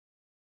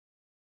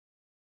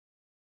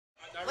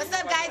What's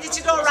up, guys? It's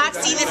your girl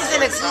Roxy. This is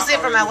an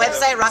exclusive from my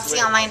website,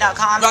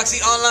 RoxyOnline.com.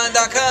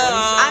 RoxyOnline.com.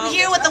 I'm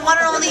here with the one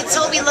and only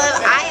Toby Love.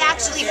 I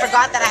actually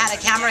forgot that I had a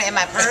camera in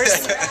my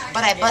purse,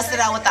 but I busted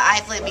out with the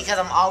iFlip because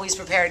I'm always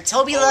prepared.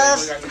 Toby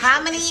Love,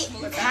 how many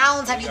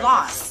pounds have you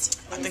lost?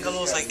 I think I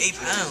lost like 8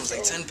 pounds,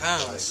 like 10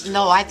 pounds.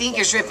 No, I think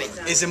you're tripping.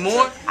 Is it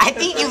more? I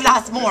think you've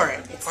lost more.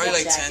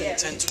 Probably like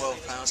 10,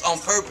 12 pounds on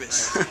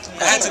purpose.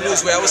 I had to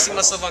lose weight. I would see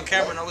myself on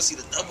camera and I would see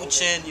the double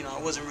chin. You know, I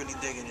wasn't really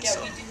digging it,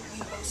 so, you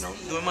know,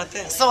 doing my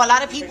thing. So a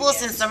lot of people,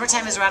 since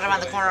summertime is right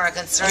around the corner, are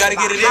concerned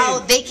about how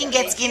they can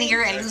get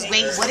skinnier and lose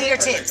weight. What are your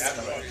tips?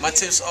 My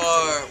tips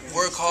are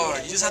work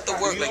hard. You just have to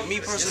work. Like me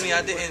personally,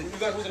 I didn't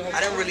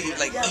really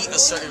like eat a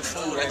certain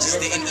food. I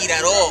just didn't eat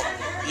at all.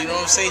 You know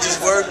what I'm saying?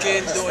 Just working,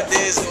 doing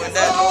this, doing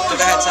that.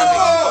 Never had time to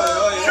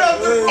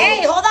eat.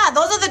 Hey, hold on.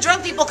 Those are the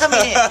drunk people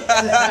coming in.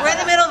 We're in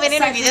the middle of an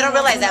interview. They don't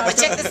realize that.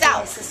 But check this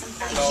out.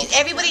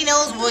 Everybody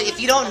knows. Well, if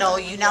you don't know,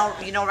 you know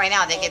right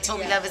now. They get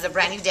Toby Love is a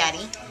brand new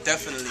daddy.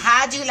 Definitely.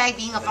 How do you like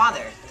being a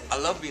father? I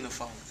love being a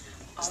father.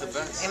 It's the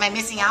best. Am I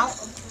missing out?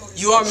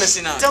 You are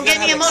missing out. Don't get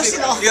me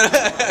emotional.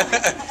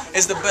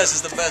 It's the best.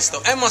 It's the best,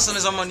 though. And my son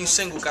is on my new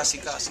single, Casi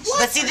Casi.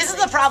 But see, this is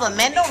the problem.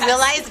 Men don't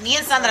realize. Me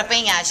and Sandra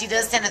Peña, she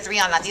does 10 to 3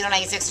 on Latino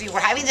 96.3.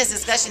 We're having this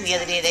discussion the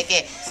other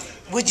day.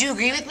 Would you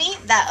agree with me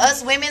that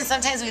us women,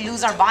 sometimes we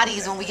lose our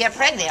bodies when we get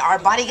pregnant? Our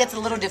body gets a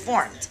little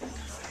deformed.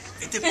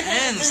 It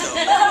depends, though.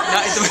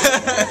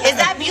 Is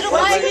that beautiful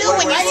to you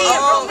when you see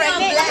your girl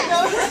pregnant?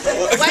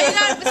 Why you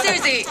not?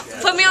 Seriously,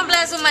 put me on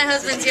blast when my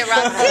husband's here,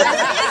 Rob.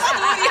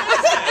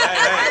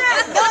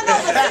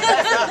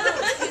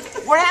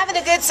 We're having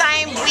a good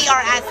time. We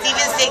are at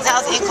Steven's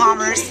Steakhouse in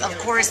Commerce. Of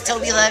course,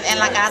 Toby Love and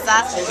La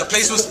Casa. The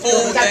place was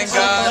full, thank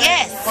God.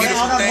 Yes.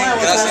 Beautiful thing.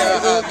 Gracias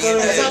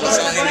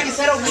a mi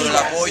gente por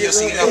el apoyo.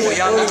 Siguen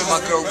apoyándome.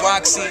 My girl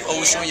Roxy,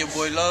 always showing your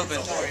boy love.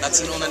 And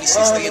Latino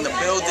 96.3 in the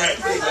building.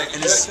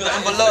 And it's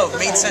nothing but love.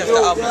 May 10th, the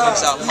album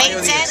comes out. May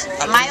 10th,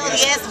 Mayo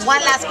 10.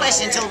 One last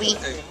question, Toby.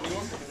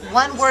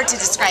 One word to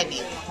describe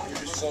you.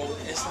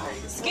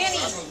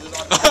 Skinny.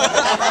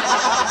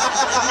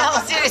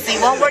 No, seriously,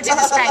 one word to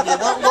describe you.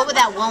 What would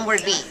that one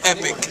word be?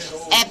 Epic.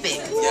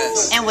 Epic.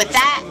 Yes. And with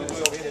that,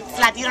 it's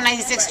Latino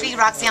 96.3,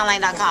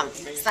 RoxyOnline.com.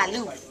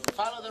 Salud.